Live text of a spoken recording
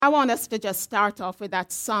I want us to just start off with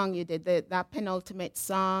that song you did, that penultimate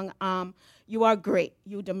song. You are great.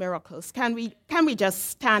 You do miracles. Can we just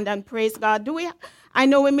stand and praise God? Do we? I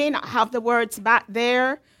know we may not have the words back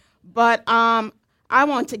there, but I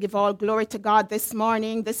want to give all glory to God this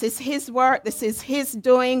morning. This is His work. This is His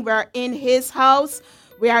doing. We're in His house.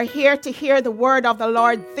 We are here to hear the word of the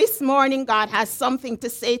Lord this morning. God has something to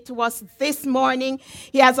say to us this morning.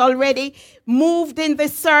 He has already moved in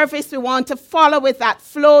this service. We want to follow with that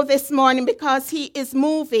flow this morning because He is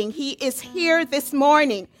moving. He is here this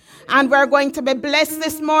morning. And we're going to be blessed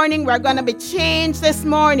this morning. We're going to be changed this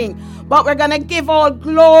morning. But we're going to give all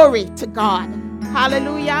glory to God.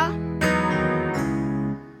 Hallelujah.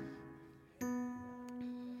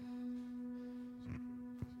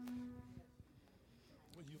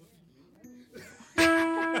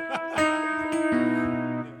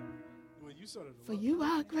 For you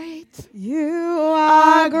are great. You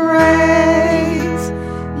are great.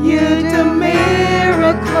 You do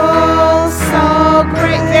miracles so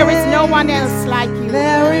great. There is no one else like you.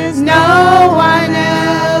 There is no one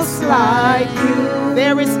else like you.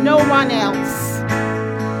 There is no one else.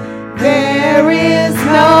 There is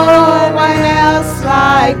no one else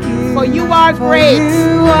like you. For you are great.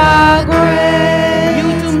 You are great.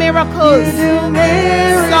 You do miracles. You do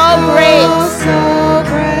miracles so great. So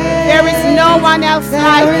great. There is no one else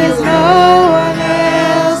like you. There is no one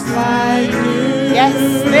else like you.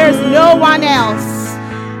 Yes, there's no one else.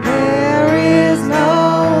 There is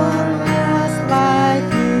no one else like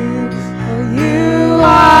you. For you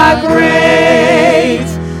are great.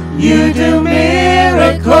 You do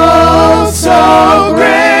miracles so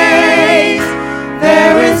great.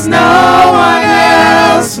 There is no one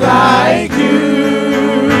else like you.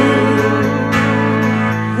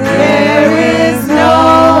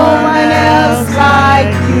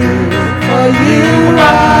 You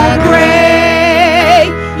are great.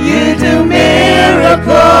 You do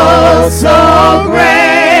miracles so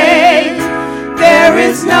great. There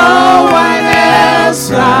is no one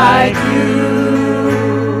else like you.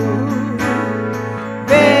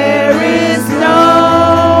 There is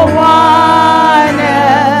no one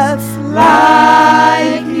else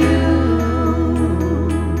like you.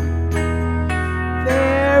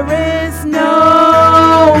 There is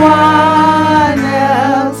no one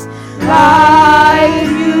else like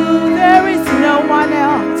you. There is no one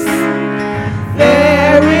else.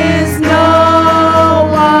 There is no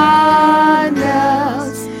one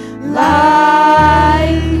else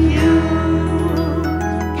like you.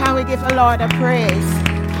 Can we give the Lord a praise?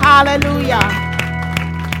 Hallelujah.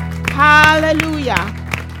 Hallelujah.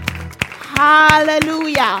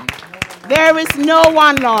 Hallelujah. There is no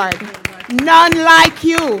one, Lord. None like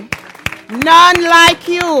you. None like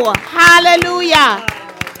you. Hallelujah.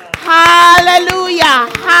 Hallelujah.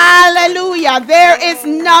 Hallelujah. There is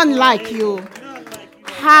none like you.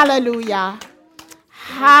 Hallelujah.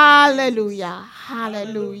 Hallelujah.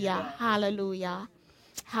 Hallelujah. Hallelujah.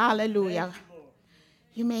 Hallelujah.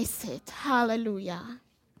 You may sit. Hallelujah.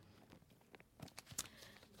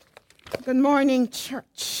 Good morning,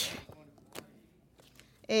 church.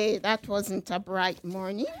 Hey, that wasn't a bright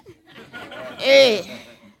morning. Hey,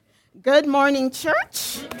 good morning,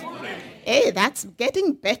 church. Hey, that's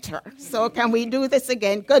getting better. So can we do this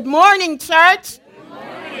again? Good morning, church. Good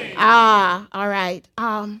morning. All right.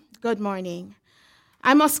 Good morning.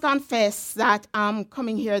 I must confess that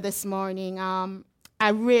coming here this morning, I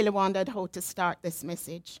really wondered how to start this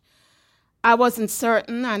message. I wasn't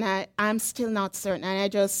certain, and I'm still not certain, and I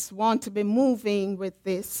just want to be moving with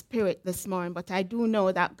this spirit this morning, but I do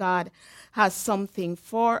know that God has something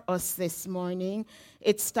for us this morning.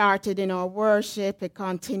 It started in our worship, it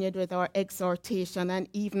continued with our exhortation, and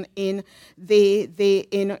even in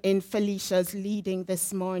in Felicia's leading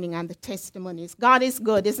this morning and the testimonies. God is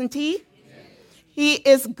good, isn't He? Yes. He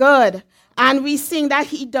is good. And we sing that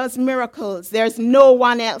He does miracles. There's no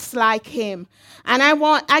one else like Him. And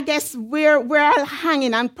I guess where I'll hang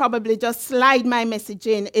in and probably just slide my message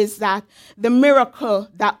in is that the miracle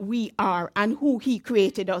that we are and who He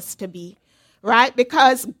created us to be. Right?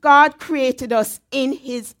 Because God created us in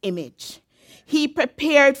His image. He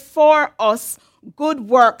prepared for us good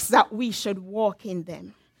works that we should walk in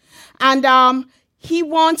them. And He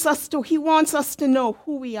wants us to know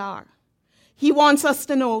who we are. He wants us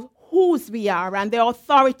to know whose we are and the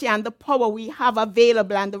authority and the power we have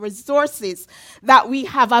available and the resources that we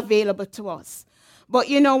have available to us. But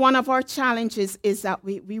you know, one of our challenges is that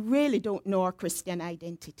we really don't know our Christian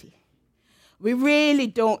identity. We really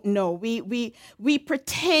don't know. We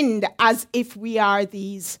pretend as if we are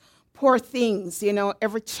these poor things, you know,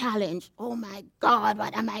 every challenge. Oh my God,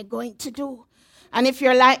 what am I going to do? And if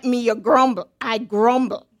you're like me, you grumble. I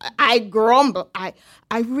grumble. I grumble. I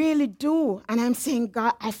really do. And I'm saying,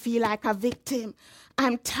 God, I feel like a victim.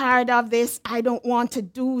 I'm tired of this. I don't want to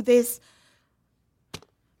do this.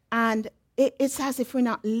 And it's as if we're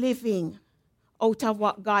not living out of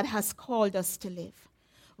what God has called us to live.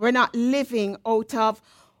 We're not living out of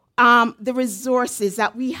the resources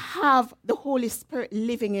that we have the Holy Spirit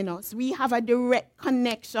living in us. We have a direct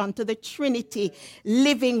connection to the Trinity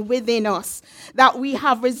living within us. That we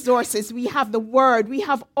have resources, we have the Word, we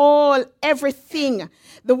have everything.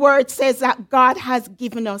 The Word says that God has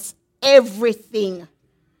given us everything.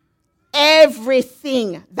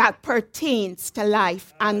 Everything that pertains to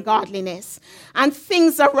life and godliness. And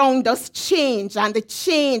things around us change, and the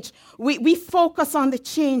change, we focus on the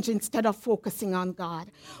change instead of focusing on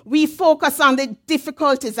God. We focus on the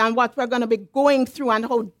difficulties and what we're going to be going through and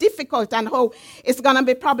how difficult and how it's going to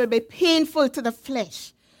be probably painful to the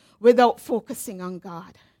flesh without focusing on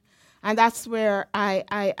God. And that's where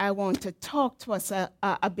I want to talk to us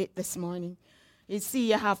a bit this morning. You see,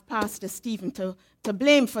 you have Pastor Stephen to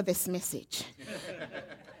blame for this message.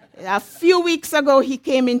 A few weeks ago, he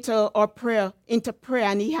came into prayer,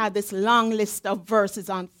 and he had this long list of verses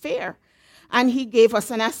on fear. And he gave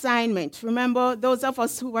us an assignment. Remember, those of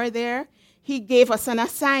us who were there, he gave us an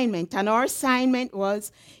assignment. And our assignment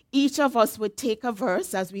was each of us would take a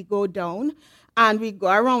verse as we go down, and we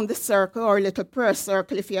go around the circle, or little prayer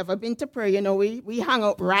circle. If you've ever been to prayer, you know, we hang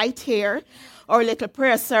out right here, our little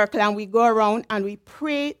prayer circle, and we go around and we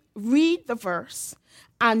pray, read the verse,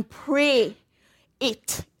 and pray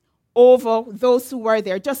it over those who were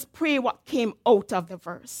there. Just pray what came out of the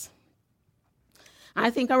verse. I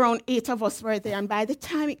think around 8 of us were there, and by the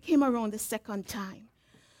time it came around the second time,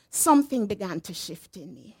 something began to shift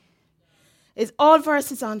in me. It's all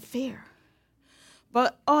verses on fear.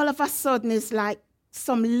 But all of a sudden, it's like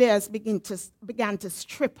some layers began to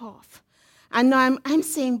strip off. And now I'm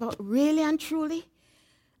saying, but really and truly,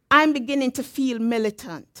 I'm beginning to feel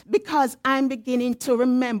militant because I'm beginning to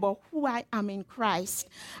remember who I am in Christ.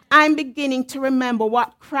 I'm beginning to remember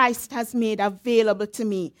what Christ has made available to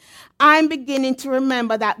me. I'm beginning to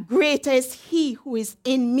remember that greater is He who is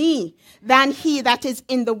in me than he that is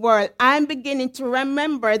in the world. I'm beginning to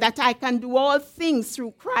remember that I can do all things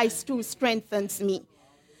through Christ who strengthens me.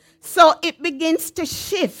 So it begins to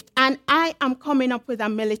shift, and I am coming up with a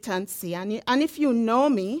militancy. And if you know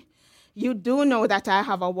me, you do know that I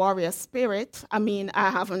have a warrior spirit. I mean,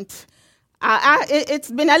 it's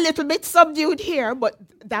been a little bit subdued here, but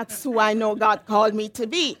that's who I know God called me to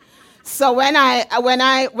be. So when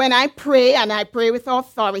I pray, and I pray with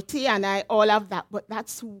authority, and all of that, but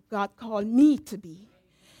that's who God called me to be.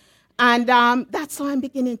 And that's how I'm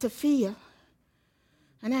beginning to feel.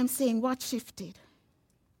 And I'm saying, what shifted?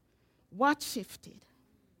 What shifted?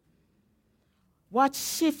 What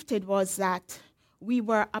shifted was that we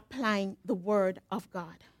were applying the Word of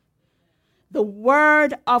God. The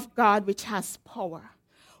Word of God, which has power.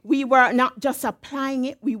 We were not just applying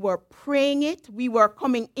it, we were praying it. We were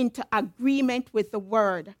coming into agreement with the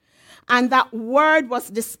Word. And that Word was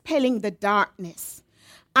dispelling the darkness.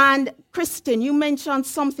 And Kristen, you mentioned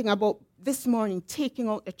something about this morning taking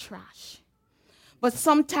out the trash. But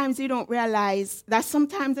sometimes you don't realize that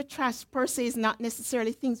sometimes the trash per se is not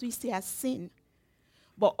necessarily things we see as sin,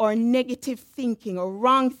 but our negative thinking or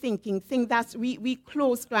wrong thinking, things that we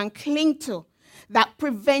close to and cling to that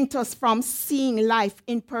prevent us from seeing life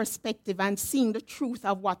in perspective and seeing the truth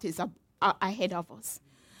of what is ahead of us.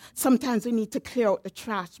 Sometimes we need to clear out the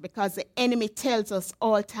trash because the enemy tells us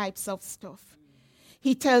all types of stuff.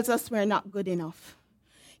 He tells us we're not good enough.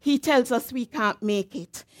 He tells us we can't make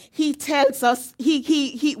it. He tells us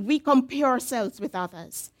we compare ourselves with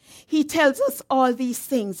others. He tells us all these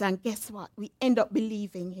things, and guess what? We end up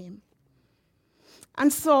believing him.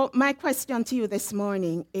 And so my question to you this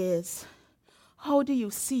morning is, how do you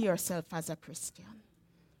see yourself as a Christian?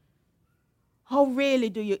 How really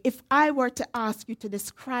do you, if I were to ask you to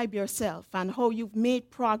describe yourself and how you've made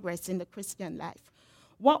progress in the Christian life,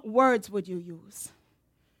 what words would you use?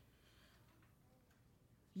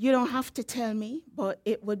 You don't have to tell me, but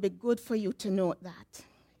it would be good for you to know that.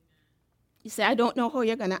 You say, I don't know how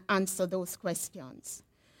you're going to answer those questions.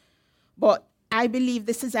 But I believe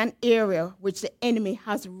this is an area which the enemy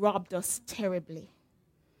has robbed us terribly.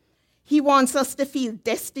 He wants us to feel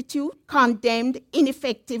destitute, condemned,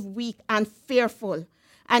 ineffective, weak, and fearful.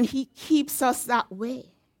 And he keeps us that way.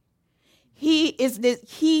 He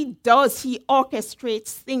orchestrates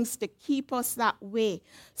things to keep us that way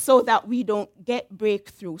so that we don't get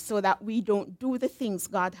breakthrough, so that we don't do the things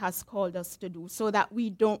God has called us to do, so that we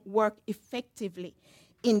don't work effectively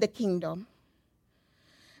in the kingdom.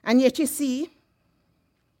 And yet you see,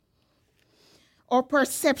 Our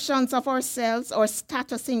perceptions of ourselves, our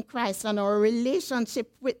status in Christ, and our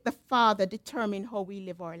relationship with the Father determine how we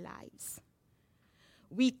live our lives.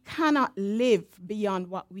 We cannot live beyond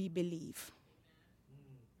what we believe.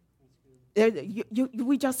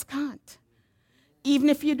 We just can't. Even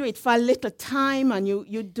if you do it for a little time and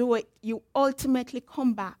you do it, you ultimately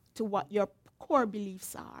come back to what your core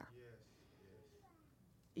beliefs are.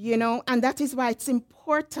 You know, and that is why it's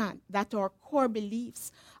important that our core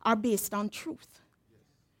beliefs are based on truth.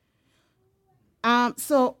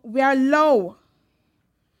 So we allow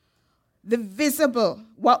the visible,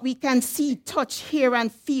 what we can see, touch, hear,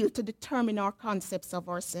 and feel to determine our concepts of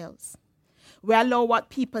ourselves. We allow what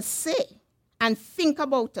people say and think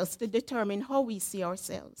about us to determine how we see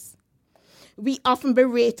ourselves. We often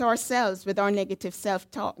berate ourselves with our negative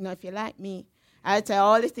self-talk. Now, if you're like me, I tell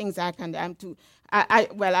all the things I can do.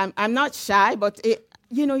 I'm not shy, but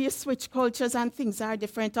you switch cultures and things are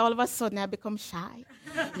different. All of a sudden, I become shy.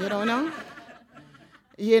 You don't know?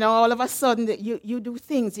 All of a sudden, you do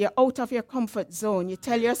things. You're out of your comfort zone. You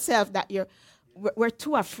tell yourself that we're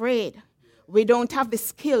too afraid. We don't have the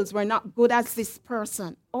skills. We're not good as this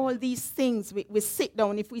person. All these things, we sit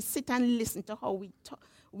down. If we sit and listen to how we talk,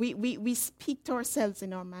 we speak to ourselves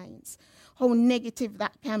in our minds, how negative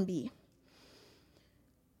that can be.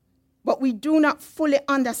 But we do not fully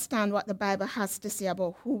understand what the Bible has to say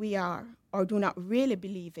about who we are, or do not really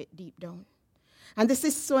believe it deep down. And this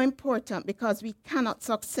is so important because we cannot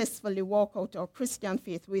successfully walk out our Christian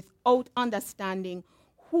faith without understanding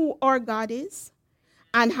who our God is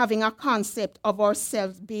and having a concept of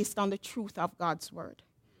ourselves based on the truth of God's word.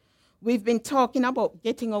 We've been talking about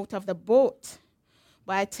getting out of the boat,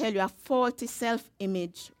 but I tell you, a faulty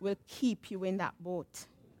self-image will keep you in that boat,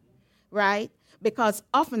 right? Because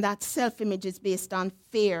often that self-image is based on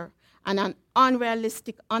fear and an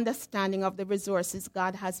unrealistic understanding of the resources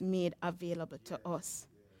God has made available to us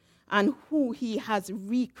and who he has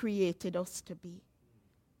recreated us to be.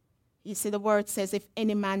 You see, the word says, if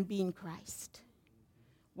any man be in Christ,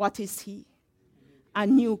 what is he? A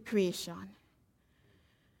new creation.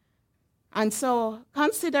 And so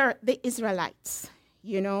consider the Israelites.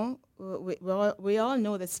 We all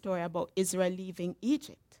know the story about Israel leaving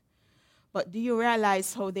Egypt. But do you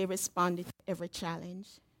realize how they responded to every challenge?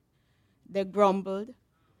 They grumbled.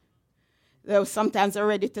 They were sometimes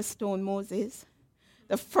ready to stone Moses.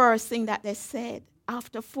 The first thing that they said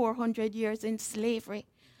after 400 years in slavery,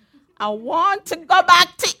 I want to go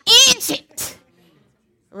back to Egypt.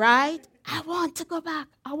 Right? I want to go back.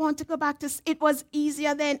 I want to go back to. It was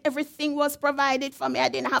easier then. Everything was provided for me. I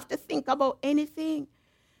didn't have to think about anything.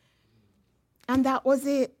 And that was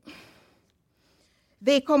it.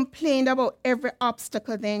 They complained about every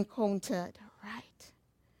obstacle they encountered, right?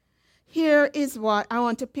 Here is what I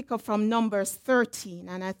want to pick up from Numbers 13,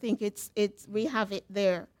 and I think we have it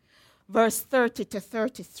there, verse 30 to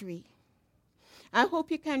 33. I hope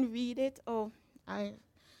you can read it.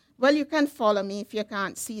 You can follow me if you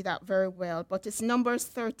can't see that very well, but it's Numbers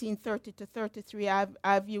 13, 30 to 33.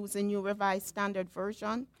 I've used a New Revised Standard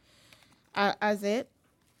Version as it.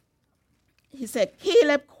 He said,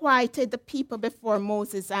 Caleb quieted the people before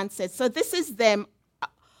Moses and said, so this is them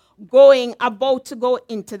about to go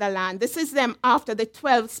into the land. This is them after the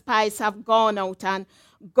 12 spies have gone out and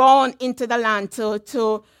gone into the land to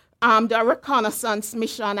the reconnaissance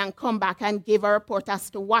mission and come back and give a report as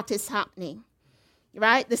to what is happening.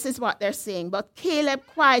 Right? This is what they're saying. But Caleb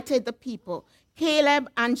quieted the people. Caleb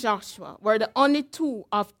and Joshua were the only two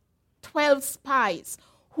of 12 spies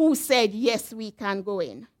who said, yes, we can go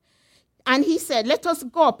in. And he said, let us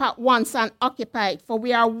go up at once and occupy it, for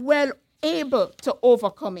we are well able to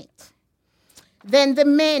overcome it. Then the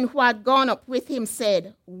men who had gone up with him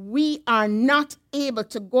said, we are not able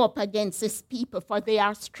to go up against this people, for they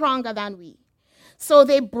are stronger than we. So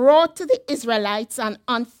they brought to the Israelites an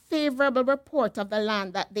unfavorable report of the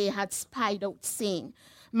land that they had spied out, saying,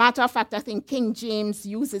 matter of fact, I think King James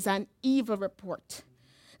uses an evil report.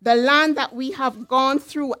 The land that we have gone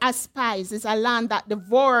through as spies is a land that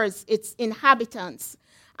devours its inhabitants,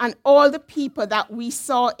 and all the people that we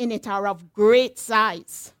saw in it are of great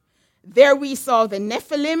size. There we saw the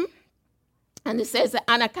Nephilim, and it says the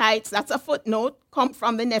Anakites, that's a footnote, come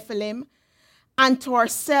from the Nephilim, and to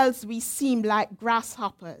ourselves we seemed like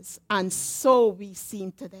grasshoppers, and so we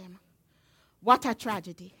seemed to them. What a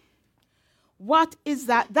tragedy. What is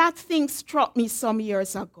that? That thing struck me some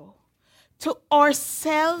years ago. To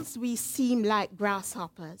ourselves, we seem like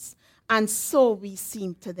grasshoppers, and so we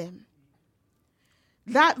seem to them.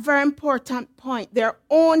 That very important point, their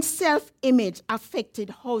own self-image affected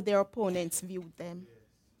how their opponents viewed them.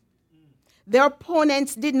 Their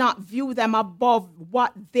opponents did not view them above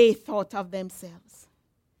what they thought of themselves.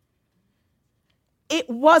 It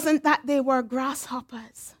wasn't that they were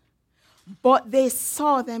grasshoppers, but they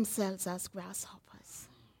saw themselves as grasshoppers.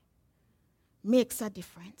 Makes a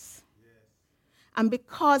difference. And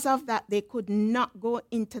because of that, they could not go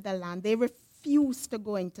into the land. They refused to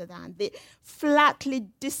go into the land. They flatly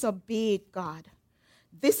disobeyed God.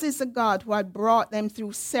 This is a God who had brought them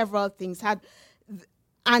through several things.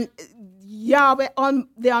 And Yahweh,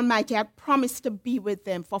 the Almighty, had promised to be with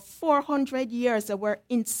them. For 400 years, they were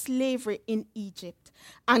in slavery in Egypt.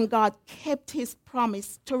 And God kept his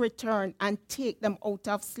promise to return and take them out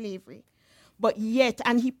of slavery. But yet,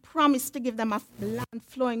 and he promised to give them a land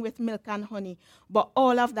flowing with milk and honey. But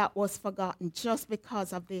all of that was forgotten just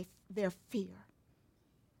because of their fear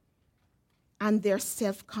and their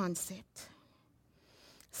self-concept.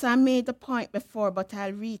 So I made the point before, but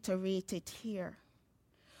I'll reiterate it here.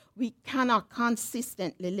 We cannot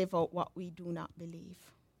consistently live out what we do not believe.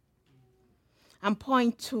 And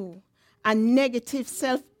point 2, a negative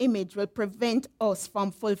self-image will prevent us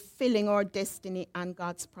from fulfilling our destiny and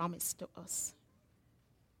God's promise to us.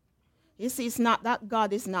 You see, it's not that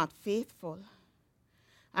God is not faithful,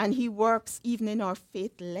 and he works even in our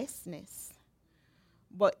faithlessness.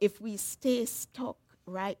 But if we stay stuck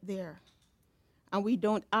right there, and we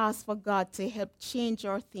don't ask for God to help change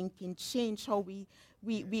our thinking, change how we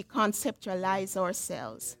conceptualize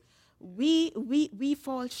ourselves, we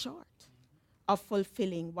fall short of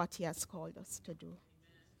fulfilling what he has called us to do.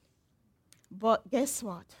 But guess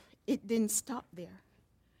what? It didn't stop there.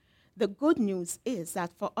 The good news is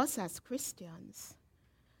that for us as Christians,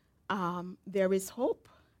 there is hope.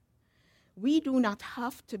 We do not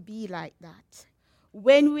have to be like that.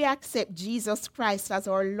 When we accept Jesus Christ as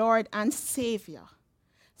our Lord and Savior,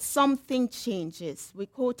 something changes. We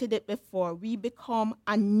quoted it before. We become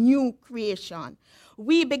a new creation.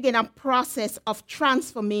 We begin a process of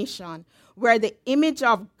transformation where the image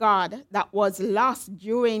of God that was lost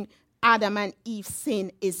during Adam and Eve's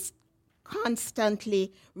sin is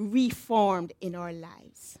constantly reformed in our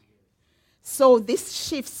lives. So this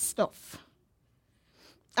shifts stuff.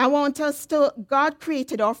 I want us to, God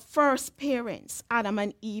created our first parents, Adam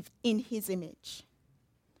and Eve, in his image.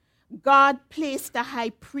 God placed a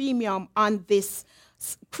high premium on this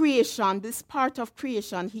creation, this part of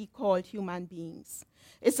creation he called human beings.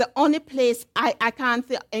 It's the only place I can't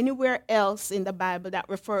think anywhere else in the Bible that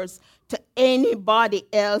refers to anybody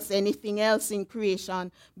else, anything else in creation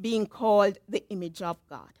being called the image of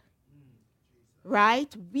God.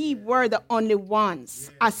 Right? We were the only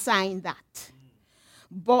ones assigned that.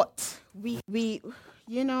 But it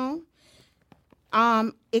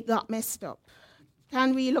got messed up.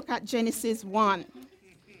 Can we look at Genesis 1?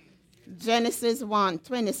 Genesis 1,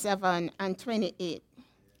 27 and 28.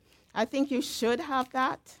 I think you should have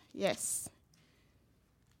that. Yes.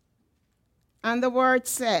 And the word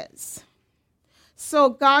says, so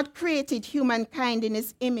God created humankind in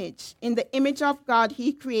his image. In the image of God,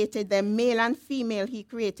 he created them. Male and female, he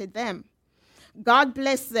created them. God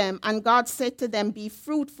blessed them, and God said to them, be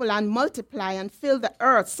fruitful and multiply and fill the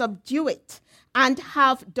earth, subdue it, and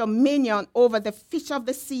have dominion over the fish of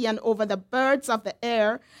the sea and over the birds of the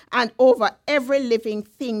air and over every living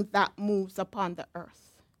thing that moves upon the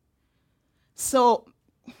earth. So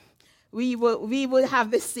we will have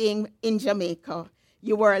this saying in Jamaica,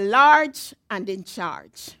 you were large and in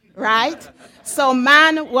charge, right? So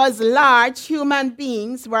man was large, human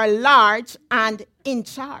beings were large and in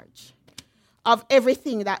charge of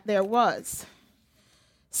everything that there was.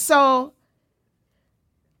 So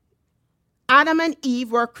Adam and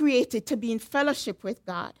Eve were created to be in fellowship with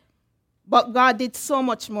God, but God did so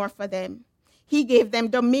much more for them. He gave them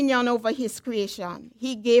dominion over his creation.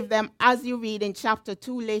 He gave them, as you read in chapter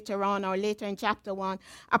 2 later on, or later in chapter 1,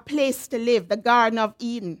 a place to live, the Garden of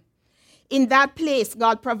Eden. In that place,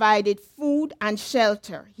 God provided food and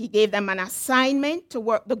shelter. He gave them an assignment to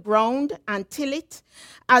work the ground and till it,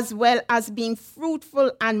 as well as being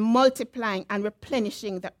fruitful and multiplying and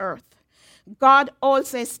replenishing the earth. God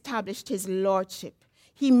also established his lordship.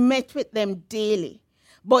 He met with them daily,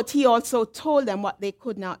 but he also told them what they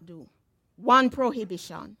could not do. One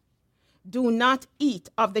prohibition: do not eat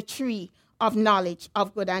of the tree of knowledge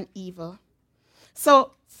of good and evil.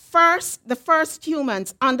 So the first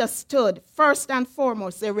humans understood, first and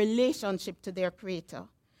foremost, their relationship to their Creator.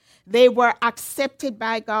 They were accepted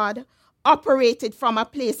by God, operated from a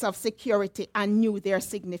place of security, and knew their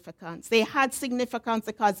significance. They had significance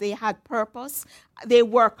because they had purpose. They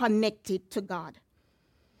were connected to God.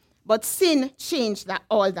 But sin changed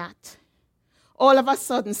all that. All of a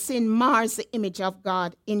sudden, sin mars the image of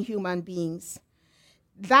God in human beings.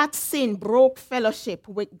 that sin broke fellowship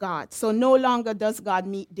with God. So no longer does God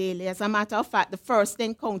meet daily. As a matter of fact, the first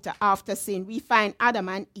encounter after sin, we find Adam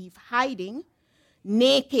and Eve hiding,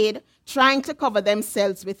 naked, trying to cover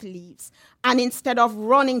themselves with leaves. And instead of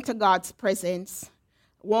running to God's presence,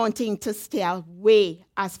 wanting to stay away,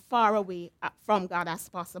 as far away from God as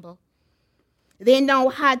possible. They now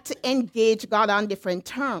had to engage God on different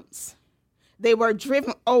terms. They were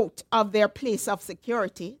driven out of their place of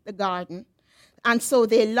security, the garden, and so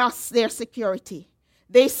they lost their security.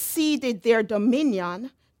 They ceded their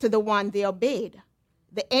dominion to the one they obeyed,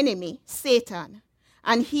 the enemy, Satan,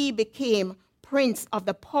 and he became prince of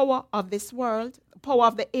the power of this world, power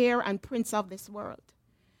of the air, and prince of this world.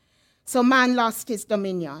 So man lost his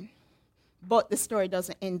dominion, but the story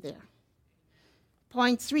doesn't end there.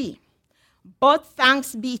 Point 3, but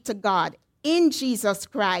thanks be to God, in Jesus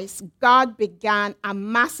Christ, God began a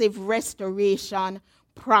massive restoration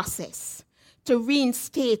process to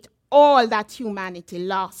reinstate all that humanity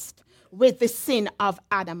lost with the sin of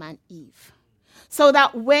Adam and Eve. So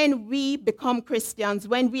that when we become Christians,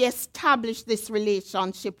 when we establish this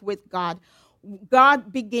relationship with God,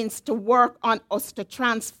 God begins to work on us to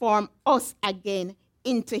transform us again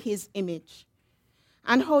into his image.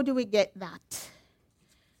 And how do we get that?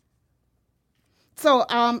 So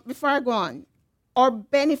before I go on, our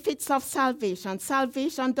benefits of salvation.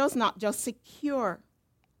 Salvation does not just secure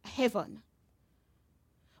heaven,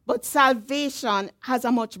 but salvation has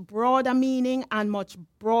a much broader meaning and much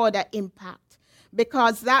broader impact,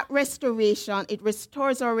 because that restoration, it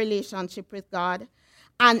restores our relationship with God,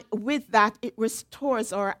 and with that, it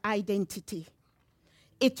restores our identity.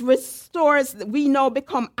 It restores, we now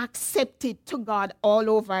become accepted to God all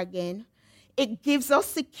over again. It gives us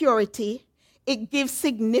security, it gives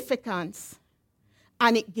significance,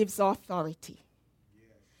 and it gives authority.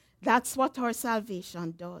 That's what our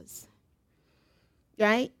salvation does.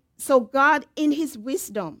 Right? So God, in his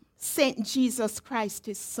wisdom, sent Jesus Christ,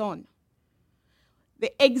 his son,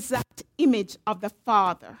 the exact image of the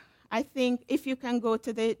Father. I think if you can go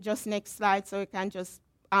to the just next slide, so you can just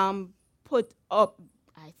put up,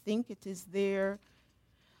 I think it is there,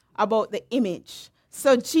 about the image.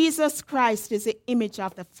 So Jesus Christ is the image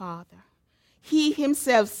of the Father. He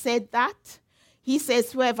himself said that. He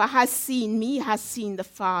says, whoever has seen me has seen the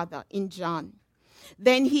Father, in John.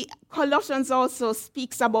 Then Colossians also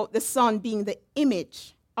speaks about the Son being the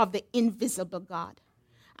image of the invisible God.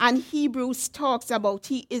 And Hebrews talks about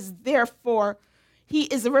he is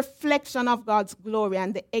a reflection of God's glory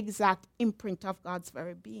and the exact imprint of God's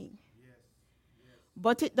very being.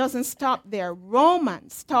 But it doesn't stop there.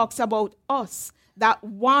 Romans talks about us that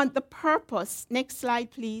want the purpose. Next slide,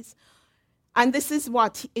 please. And this is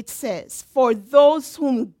what it says. For those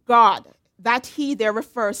whom God, that he there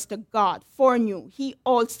refers to God, foreknew, he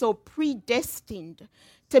also predestined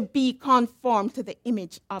to be conformed to the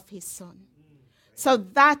image of his Son. So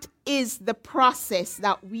that is the process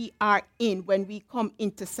that we are in when we come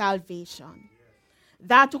into salvation.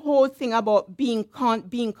 That whole thing about being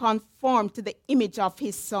conformed to the image of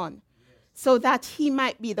his Son, so that he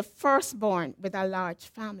might be the firstborn with a large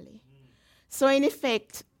family. So in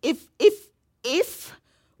effect, if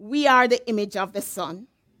we are the image of the Son,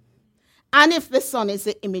 and if the Son is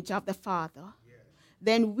the image of the Father,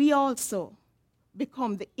 then we also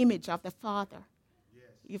become the image of the Father.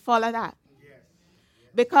 You follow that?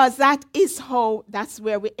 Because that's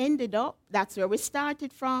where we ended up. That's where we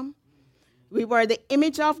started from. We were the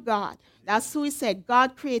image of God. That's who he said,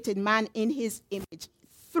 God created man in his image.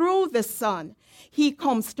 Through the Son, he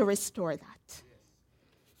comes to restore that.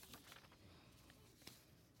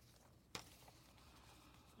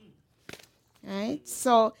 Right?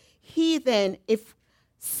 So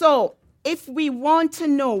if we want to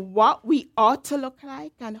know what we ought to look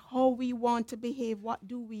like and how we want to behave, what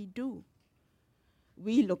do?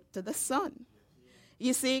 We look to the Son.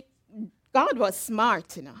 You see, God was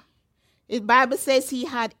smart, The Bible says he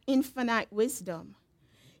had infinite wisdom.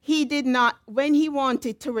 He did not, when he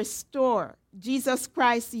wanted to restore Jesus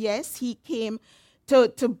Christ, yes, he came to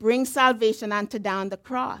bring salvation and to die on the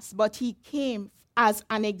cross, but he came as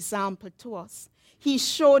an example to us. He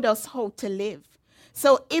showed us how to live.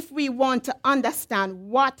 So if we want to understand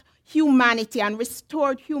what humanity and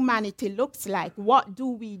restored humanity looks like, what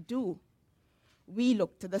do? We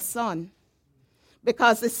look to the Son.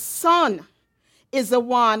 Because the Son is the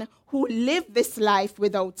one who lived this life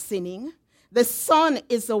without sinning. The Son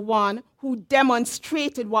is the one who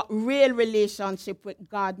demonstrated what real relationship with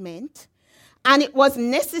God meant. And it was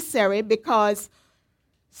necessary because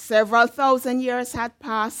several thousand years had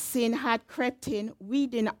passed, sin had crept in. We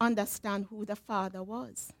didn't understand who the Father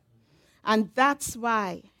was. And that's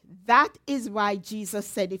why That is why Jesus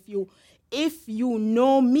said, if you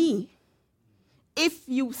know me, if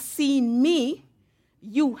you've seen me,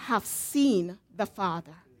 you have seen the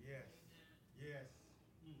Father. Yes. Yes.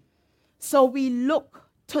 So we look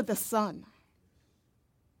to the Son.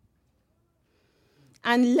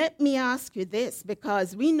 And let me ask you this,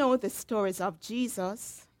 because we know the stories of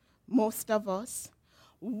Jesus, most of us.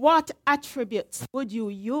 What attributes would you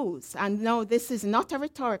use? And no, this is not a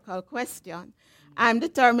rhetorical question. I'm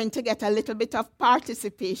determined to get a little bit of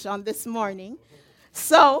participation this morning.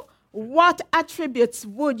 So, what attributes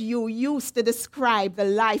would you use to describe the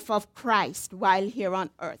life of Christ while here on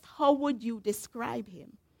earth? How would you describe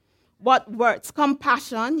him? What words?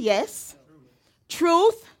 Compassion, yes.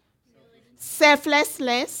 Truth.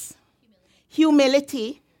 Selflessness,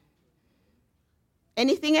 humility.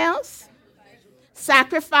 Anything else?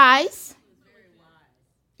 Sacrifice.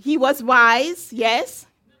 He was wise, yes.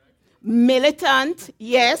 Militant,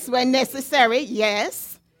 yes, when necessary,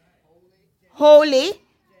 yes. Holy,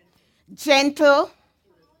 gentle.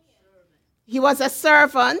 He was a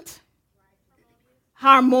servant.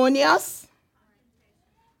 Harmonious.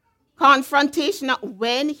 Confrontational.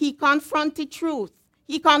 When he confronted truth,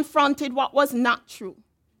 he confronted what was not true.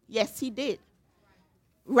 Yes, he did.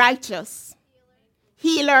 Righteous.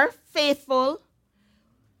 Healer, faithful.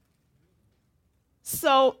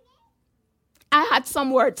 So, I had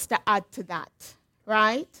some words to add to that,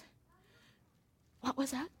 right? What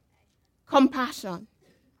was that? Compassion.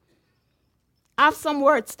 I have some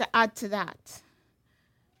words to add to that.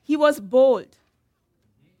 He was bold.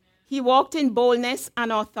 He walked in boldness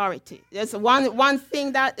and authority. There's one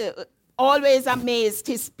thing that always amazed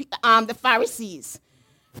the Pharisees.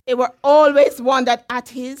 They were always wondered at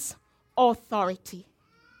his authority.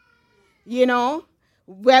 You know,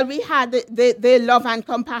 well, we had the love and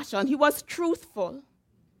compassion. He was truthful.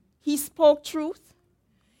 He spoke truth.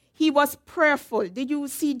 He was prayerful. Did you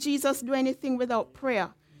see Jesus do anything without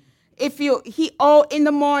prayer? In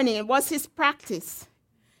the morning, it was his practice.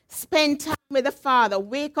 Spend time with the Father.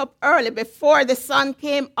 Wake up early before the sun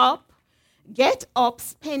came up. Get up,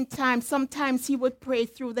 spend time. Sometimes he would pray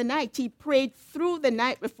through the night. He prayed through the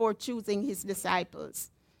night before choosing his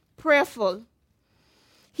disciples. Prayerful.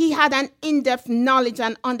 He had an in-depth knowledge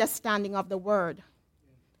and understanding of the word.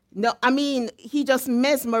 No, he just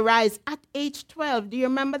mesmerized at age 12. Do you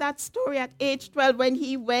remember that story at age 12 when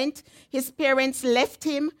he went? His parents left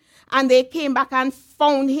him and they came back and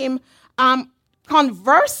found him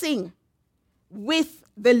conversing with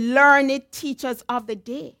the learned teachers of the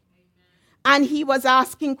day. And he was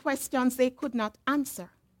asking questions they could not answer.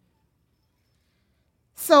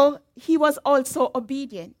 So he was also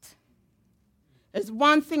obedient. There's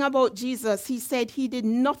one thing about Jesus. He said he did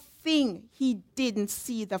nothing he didn't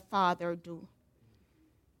see the Father do.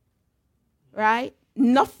 Right?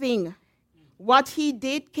 Nothing. What he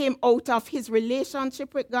did came out of his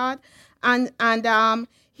relationship with God and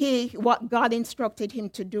what God instructed him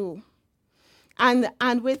to do.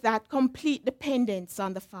 And with that, complete dependence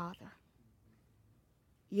on the Father.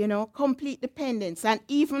 You know, complete dependence. And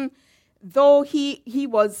even though he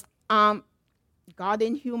was God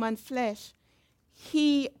in human flesh,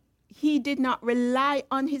 he did not rely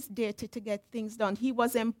on his deity to get things done. He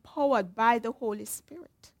was empowered by the Holy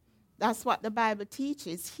Spirit. That's what the Bible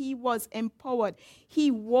teaches. He was empowered. He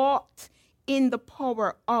walked in the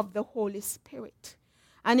power of the Holy Spirit.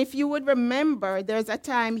 And if you would remember, there's a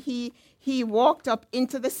time he walked up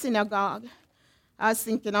into the synagogue. I was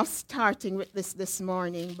thinking of starting with this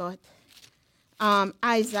morning, but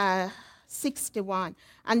Isaiah 61,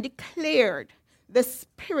 and declared, "The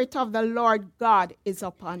Spirit of the Lord God is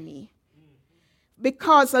upon me,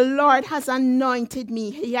 because the Lord has anointed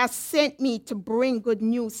me. He has sent me to bring good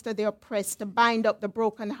news to the oppressed, to bind up the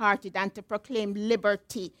brokenhearted, and to proclaim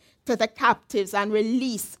liberty to the captives and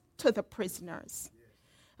release to the prisoners."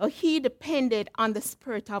 He depended on the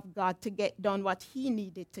Spirit of God to get done what he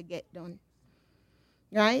needed to get done.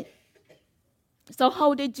 Right? So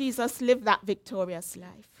how did Jesus live that victorious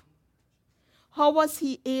life? How was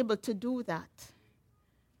he able to do that?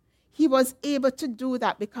 He was able to do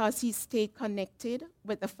that because he stayed connected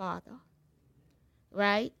with the Father.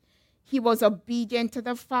 Right? He was obedient to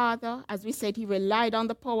the Father. As we said, he relied on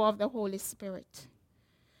the power of the Holy Spirit.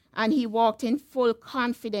 And he walked in full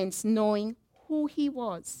confidence, knowing who he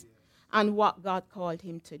was and what God called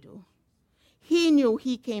him to do. He knew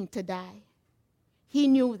he came to die. He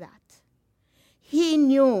knew that. He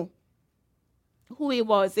knew who he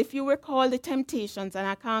was. If you recall the temptations, and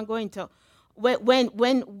I can't go into, what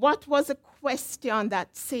was the question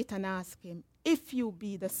that Satan asked him? If you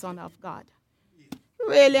be the Son of God.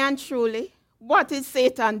 Really and truly, what is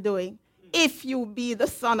Satan doing? if you be the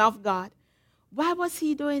Son of God. Why was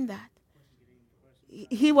he doing that?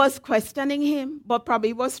 He was questioning him, but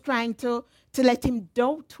probably was trying to let him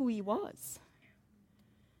doubt who he was.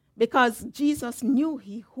 Because Jesus knew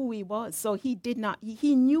who he was, so he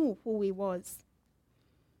knew who he was.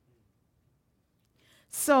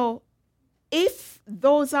 So, if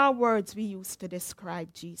those are words we use to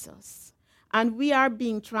describe Jesus, and we are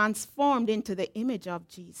being transformed into the image of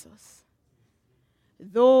Jesus,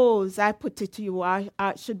 those, I put it to you,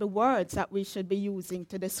 should be words that we should be using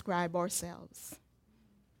to describe ourselves.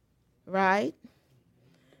 Right?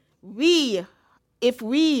 If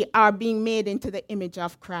we are being made into the image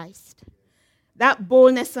of Christ, that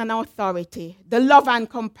boldness and authority, the love and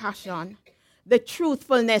compassion, the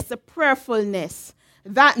truthfulness, the prayerfulness,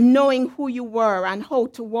 that knowing who you were and how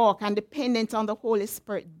to walk and dependent on the Holy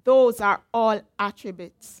Spirit, those are all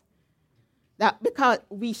attributes that because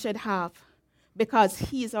we should have, because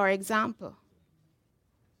he's our example.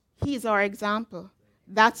 He's our example.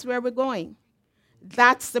 That's where we're going.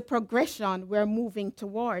 That's the progression we're moving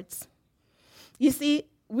towards. You see,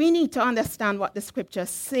 we need to understand what the scriptures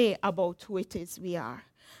say about who it is we are.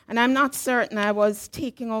 And I'm not certain. I was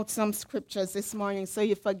taking out some scriptures this morning, so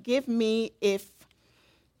you forgive me if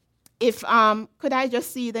could I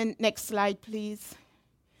just see the next slide, please?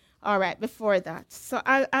 All right, before that. So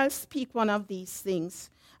I'll speak one of these things.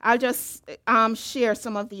 I'll just share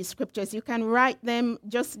some of these scriptures. You can write them,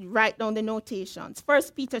 just write down the notations. 1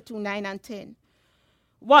 Peter 2, 9 and 10.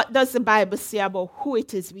 What does the Bible say about who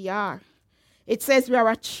it is we are? It says we are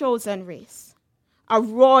a chosen race, a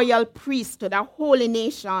royal priesthood, a holy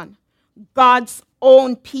nation, God's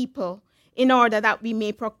own people, in order that we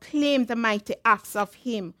may proclaim the mighty acts of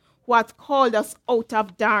him who hath called us out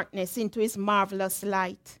of darkness into his marvelous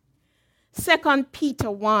light. 2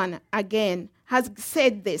 Peter 1, again, has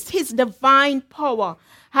said this. His divine power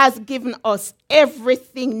has given us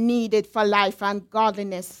everything needed for life and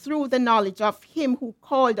godliness through the knowledge of him who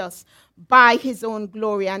called us by his own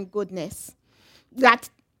glory and goodness. That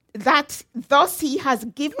thus he has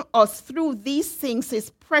given us through these things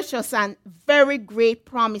his precious and very great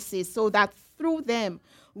promises, so that through them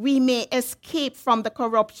we may escape from the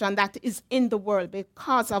corruption that is in the world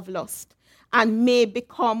because of lust, and may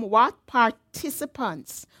become what?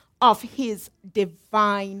 Participants of his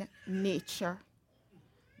divine nature.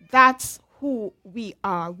 That's who we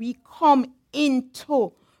are. We come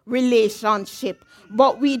into relationship,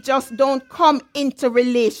 but we just don't come into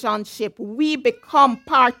relationship. We become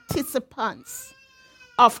participants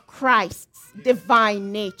of Christ's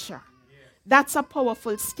divine nature. That's a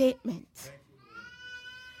powerful statement.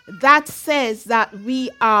 That says that we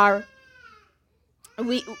are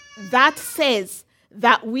not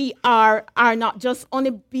just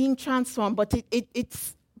only being transformed, but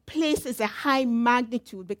it places a high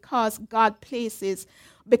magnitude because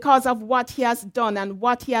because of what he has done and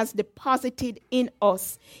what he has deposited in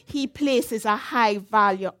us, he places a high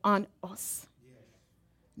value on us.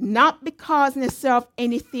 Not because necessarily of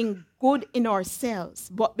anything good in ourselves,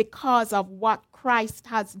 but because of what Christ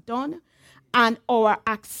has done and our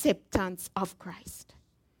acceptance of Christ.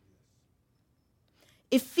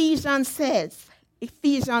 Ephesians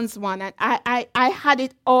 1, and I had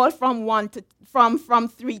it all from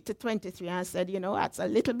 3 to 23. And I said, that's a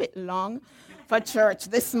little bit long for church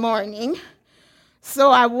this morning.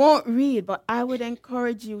 So I won't read, but I would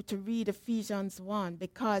encourage you to read Ephesians 1,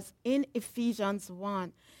 because in Ephesians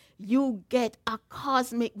 1, you get a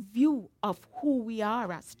cosmic view of who we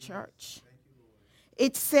are as church.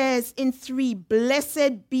 It says in 3,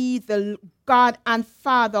 blessed be the God and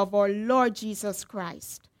Father of our Lord Jesus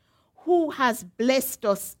Christ, who has blessed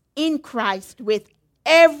us in Christ with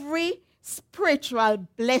every spiritual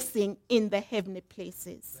blessing in the heavenly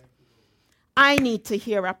places. I need to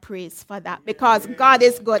hear a praise for that, because God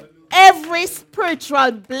is good. Every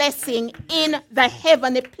spiritual blessing in the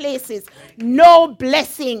heavenly places. No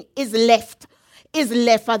blessing is left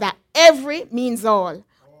for that. Every means all.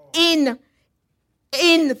 In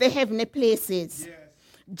the heavenly places. Yes.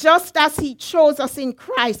 Just as he chose us in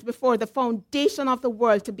Christ before the foundation of the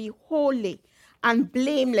world to be holy and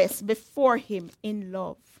blameless before him in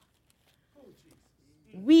love.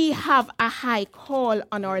 We have a high call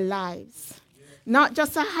on our lives. Not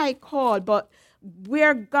just a high call, but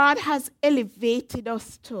where God has elevated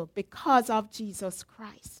us to because of Jesus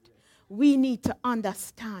Christ. We need to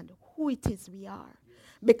understand who it is we are,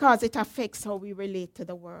 because it affects how we relate to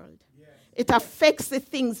the world. It affects the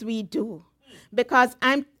things we do. Because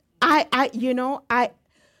I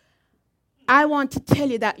want to tell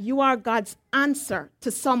you that you are God's answer to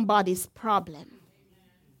somebody's problem.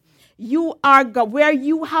 You are God. Where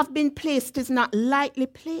you have been placed is not lightly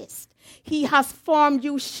placed. He has formed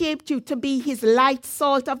you, shaped you to be his light,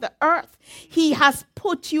 salt of the earth. He has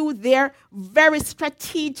put you there very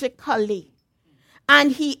strategically.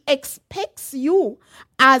 And he expects you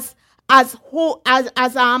as a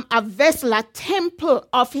vessel, a temple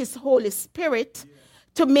of his Holy Spirit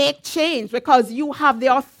to make change, because you have the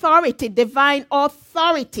authority, divine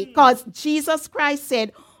authority, because Jesus Christ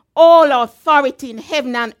said, all authority in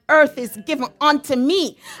heaven and earth is given unto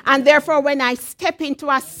me. And therefore, when I step into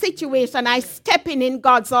a situation, I step in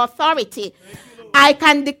God's authority. I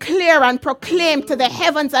can declare and proclaim to the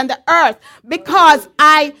heavens and the earth, because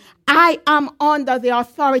I am under the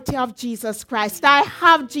authority of Jesus Christ. I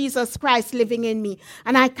have Jesus Christ living in me,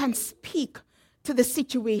 and I can speak to the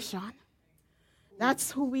situation.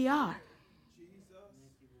 That's who we are.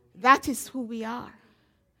 That is who we are.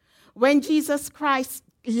 When Jesus Christ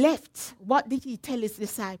left, what did he tell his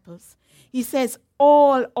disciples? He says,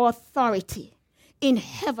 all authority in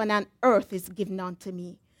heaven and earth is given unto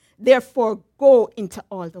me. Therefore, go into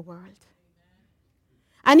all the world.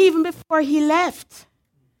 And even before he left,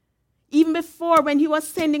 even before when he was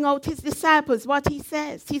sending out his disciples, what he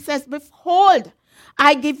says, behold,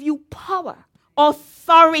 I give you power,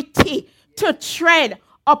 authority to tread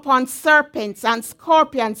upon serpents and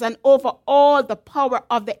scorpions and over all the power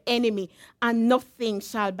of the enemy, and nothing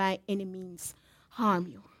shall by any means harm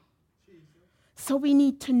you. So we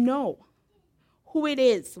need to know who it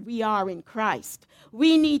is we are in Christ.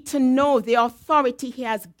 We need to know the authority he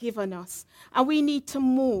has given us. And we need to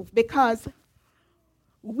move, because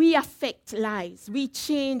we affect lives. We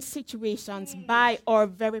change situations by our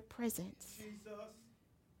very presence.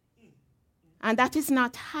 And that is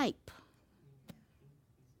not hype.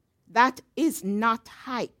 That is not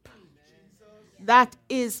hype. That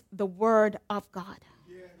is the word of God.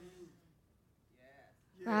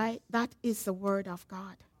 Right? That is the word of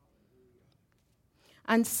God.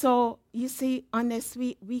 And so, you see, unless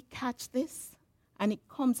we catch this and it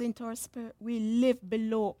comes into our spirit, we live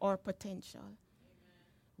below our potential.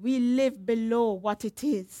 We live below what it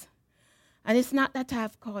is. And it's not that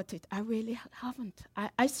I've caught it. I really haven't.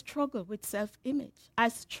 I struggle with self-image. I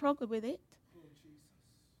struggle with it.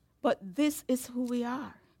 But this is who we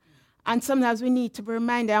are. And sometimes we need to be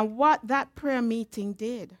reminded. And what that prayer meeting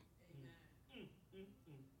did,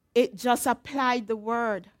 it just applied the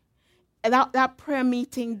word. That prayer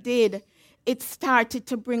meeting did, it started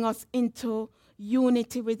to bring us into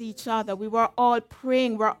unity with each other. We were all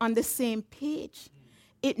praying. We're on the same page.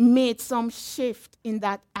 It made some shift in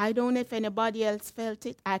that. I don't know if anybody else felt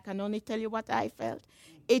it. I can only tell you what I felt.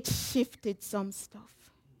 It shifted some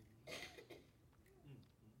stuff.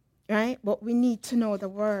 Right? But we need to know the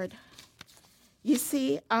word. You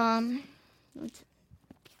see, forgive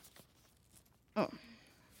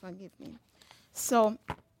me. So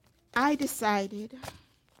I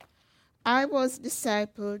was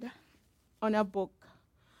discipled on a book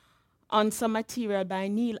on some material by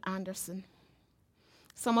Neil Anderson.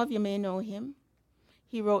 Some of you may know him.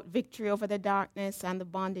 He wrote Victory Over the Darkness and The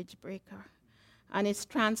Bondage Breaker. And he's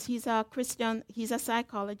a Christian, he's a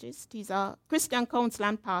psychologist, he's a Christian counselor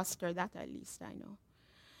and pastor, that at least I know.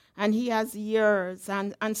 And he has years,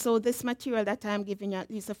 and so this material that I'm giving you,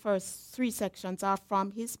 at least the first 3 sections, are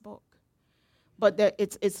from his book. But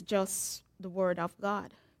it's just the word of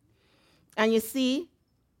God. And you see,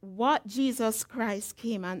 what Jesus Christ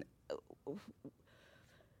came, and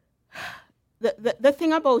the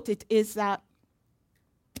thing about it is that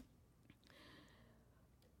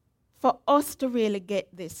for us to really get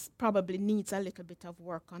this probably needs a little bit of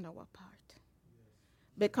work on our part.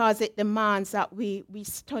 Because it demands that we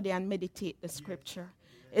study and meditate the scripture.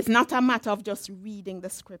 It's not a matter of just reading the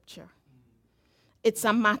scripture. It's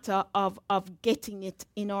a matter of getting it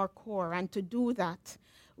in our core. And to do that,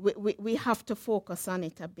 we have to focus on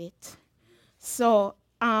it a bit. So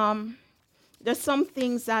there's some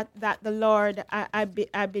things that the Lord, I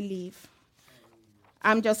believe,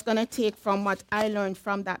 I'm just going to take from what I learned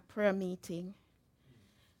from that prayer meeting.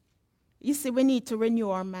 You see, we need to renew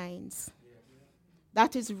our minds.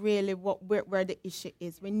 That is really where the issue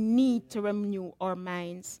is. We need to renew our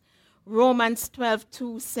minds. Romans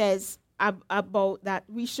 12:2 says about that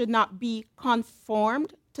we should not be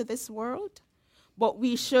conformed to this world, but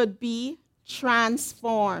we should be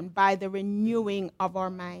transformed by the renewing of our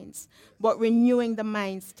minds. But renewing the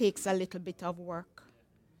minds takes a little bit of work.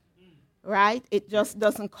 Right? It just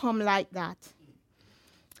doesn't come like that.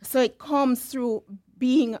 So it comes through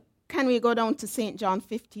being, can we go down to St. John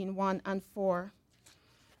 15:1 and 4?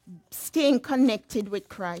 Staying connected with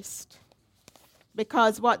Christ.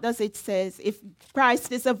 Because what does it say? If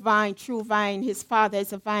Christ is a vine, true vine, his Father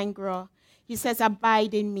is a vine grower. He says,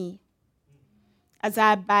 abide in me, as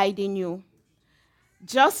I abide in you.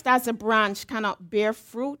 Just as a branch cannot bear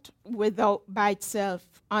fruit without by itself,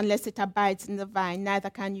 unless it abides in the vine, neither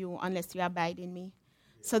can you unless you abide in me.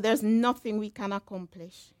 So there's nothing we can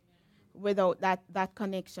accomplish without that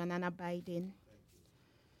connection and abiding.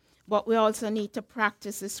 But we also need to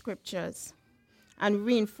practice the scriptures and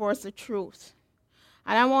reinforce the truth.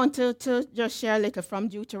 And I want to just share a little from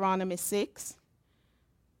Deuteronomy 6.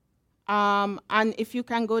 And if you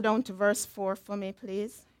can go down to verse 4 for me,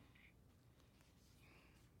 please.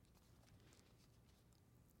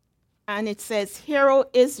 And it says, "Hear, O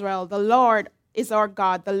Israel, the Lord is our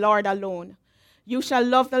God, the Lord alone. You shall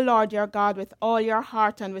love the Lord your God with all your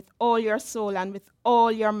heart and with all your soul and with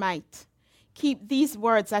all your might. Keep these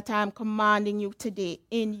words that I am commanding you today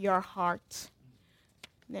in your heart."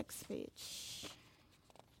 Next page.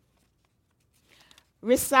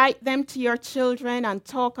 "Recite them to your children and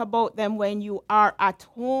talk about them when you are at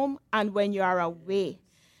home and when you are away."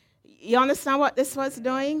 You understand what this was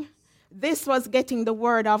doing? This was getting the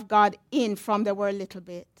word of God in from the word little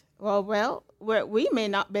bit. Well, we may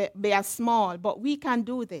not be as small, but we can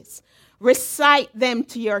do this. Recite them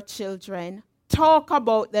to your children. Talk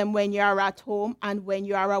about them when you are at home and when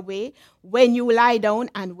you are away, when you lie down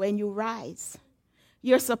and when you rise.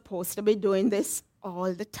 You're supposed to be doing this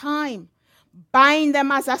all the time. Bind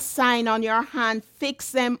them as a sign on your hand.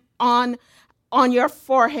 Fix them on your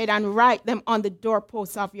forehead and write them on the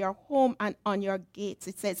doorposts of your home and on your gates.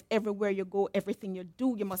 It says everywhere you go, everything you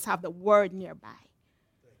do, you must have the word nearby.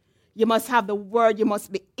 You must have the word. You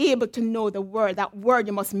must be able to know the word. That word,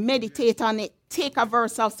 you must meditate on it. Take a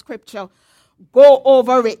verse of scripture. Go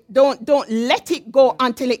over it. Don't let it go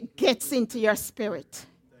until it gets into your spirit.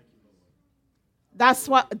 That's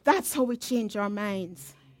how we change our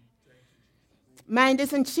minds. Mind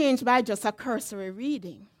isn't changed by just a cursory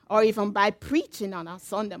reading or even by preaching on a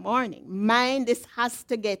Sunday morning. Mind, this has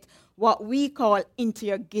to get what we call into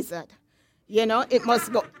your gizzard. You know, it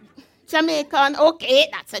must go. Jamaican, okay,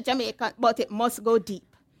 that's a Jamaican, but it must go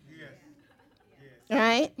deep. Yes.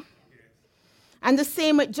 Right? Yes. And the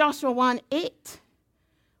same with Joshua 1:8.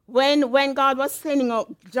 When God was sending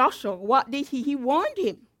out Joshua, what did he? He warned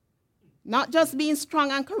him. Not just being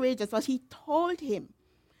strong and courageous, but he told him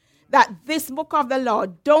that this book of the law,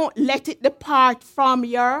 don't let it depart from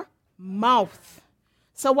your mouth.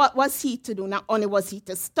 So what was he to do? Not only was he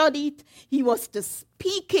to study it, he was to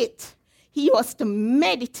speak it. He was to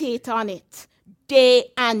meditate on it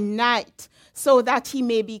day and night so that he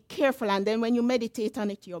may be careful. And then when you meditate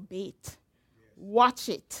on it, you obey it. Watch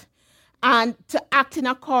it. And to act in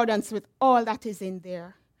accordance with all that is in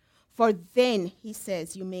there. For then, he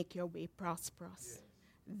says, you make your way prosperous.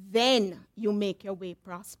 Then you make your way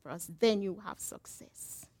prosperous. Then you have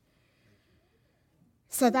success.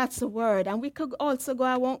 So that's the word. And we could also go,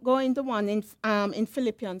 I won't go into one in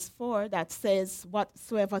Philippians 4 that says,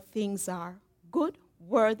 whatsoever things are good,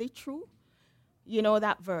 worthy, true. You know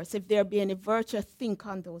that verse. If there be any virtue, think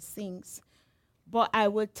on those things. But I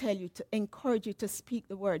will tell you, to encourage you to speak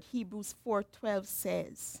the word. Hebrews 4:12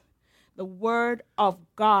 says, the word of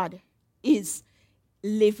God is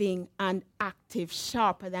living and active,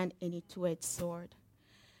 sharper than any two-edged sword.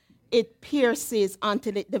 It pierces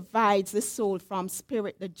until it divides the soul from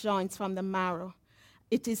spirit, the joints from the marrow.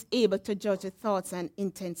 It is able to judge the thoughts and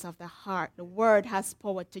intents of the heart. The word has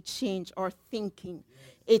power to change our thinking.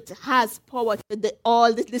 It has power to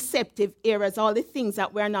all the deceptive areas, all the things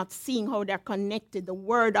that we're not seeing, how they're connected. The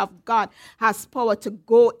word of God has power to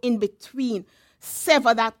go in between,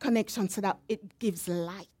 sever that connection so that it gives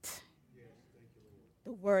light.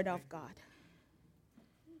 The word of God.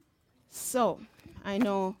 So, I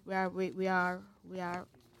know we are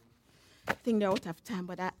I think they're out of time,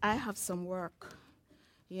 but I have some work.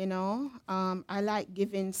 You know, I like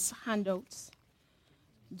giving handouts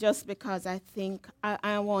just because I think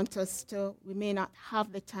I want us to, we may not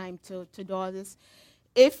have the time to do all this.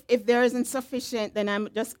 If there isn't sufficient, then I'm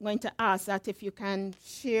just going to ask that if you can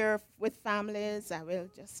share with families, I will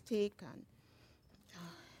just take and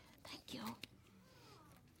thank you.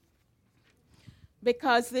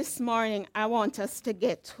 Because this morning I want us to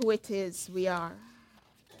get who it is we are.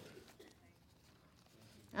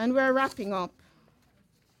 And we're wrapping up.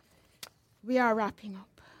 We are wrapping up.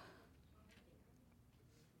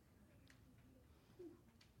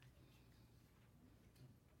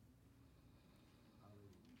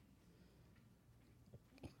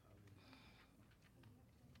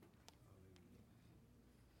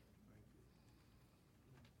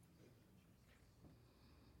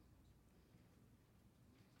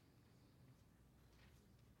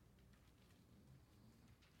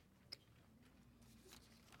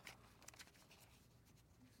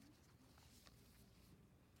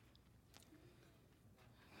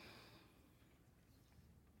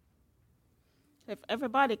 if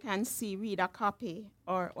everybody can see, read a copy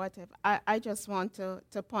or whatever, I just want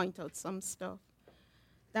to point out some stuff.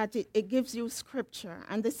 That it gives you scripture.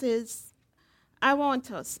 And this is, I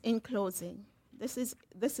want us, in closing, this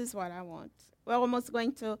is what I want. We're almost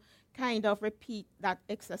going to kind of repeat that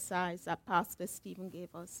exercise that Pastor Stephen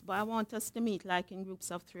gave us. But I want us to meet like in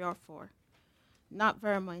groups of 3 or 4. Not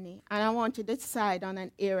very many. And I want you to decide on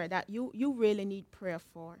an area that you really need prayer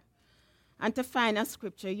for. And to find a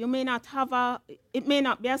scripture. You may not have it may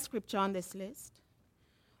not be a scripture on this list,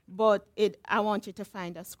 but I want you to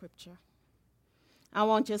find a scripture. I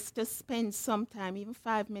want you to spend some time, even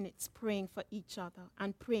 5 minutes, praying for each other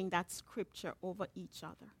and praying that scripture over each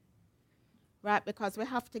other. Right? Because we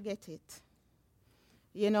have to get it.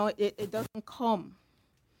 You know, it doesn't come.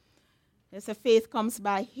 It's a faith comes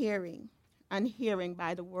by hearing, and hearing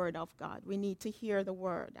by the word of God. We need to hear the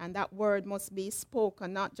word, and that word must be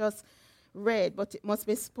spoken, not just read, but it must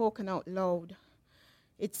be spoken out loud.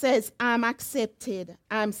 It says, I'm accepted,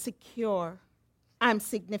 I'm secure, I'm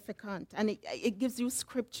significant. And it gives you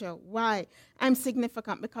scripture. Why? I'm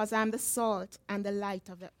significant because I'm the salt and the light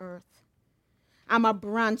of the earth. I'm a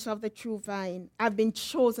branch of the true vine. I've been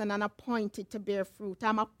chosen and appointed to bear fruit.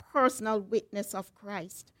 I'm a personal witness of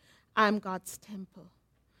Christ. I'm God's temple.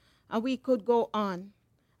 And we could go on.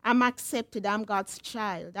 I'm accepted. I'm God's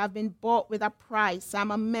child. I've been bought with a price.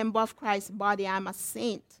 I'm a member of Christ's body. I'm a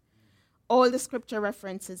saint. All the scripture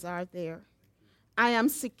references are there. I am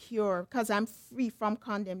secure because I'm free from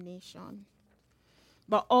condemnation.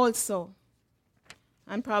 But also,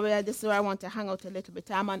 and probably this is where I want to hang out a little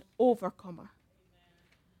bit, I'm an overcomer.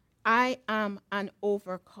 I am an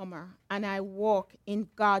overcomer, and I walk in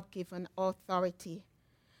God-given authority.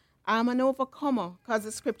 I'm an overcomer because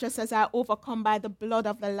the scripture says I overcome by the blood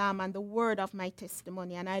of the Lamb and the word of my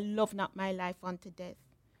testimony, and I love not my life unto death.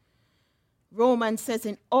 Romans says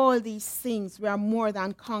in all these things we are more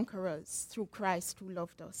than conquerors through Christ who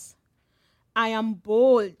loved us. I am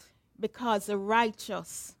bold because the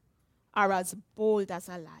righteous are as bold as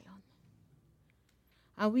a lion.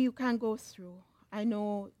 And we can go through. I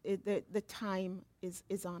know the time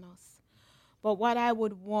is on us. But what I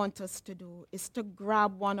would want us to do is to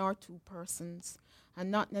grab 1 or 2 persons,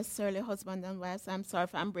 and not necessarily husband and wives. I'm sorry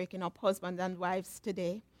if I'm breaking up husband and wives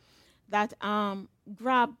today. That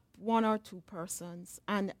grab 1 or 2 persons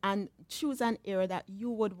and choose an area that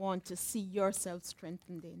you would want to see yourself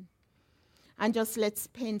strengthened in. And just let's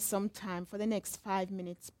spend some time for the next 5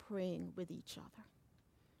 minutes praying with each other.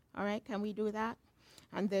 All right, can we do that?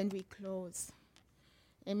 And then we close.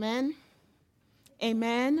 Amen.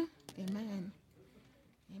 Amen. Amen.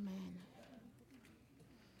 Amen.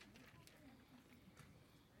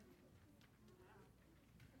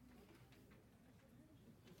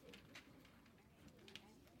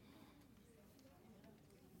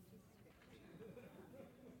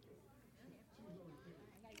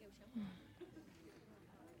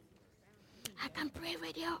 I can pray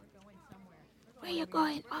with you. Where you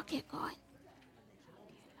going? Okay, going.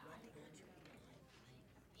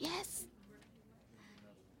 Yes.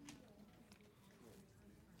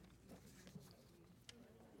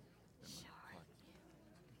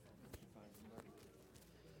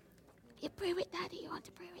 You pray with Daddy? You want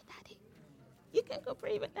to pray with Daddy? You can go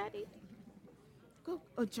pray with Daddy.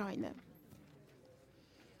 Go join them.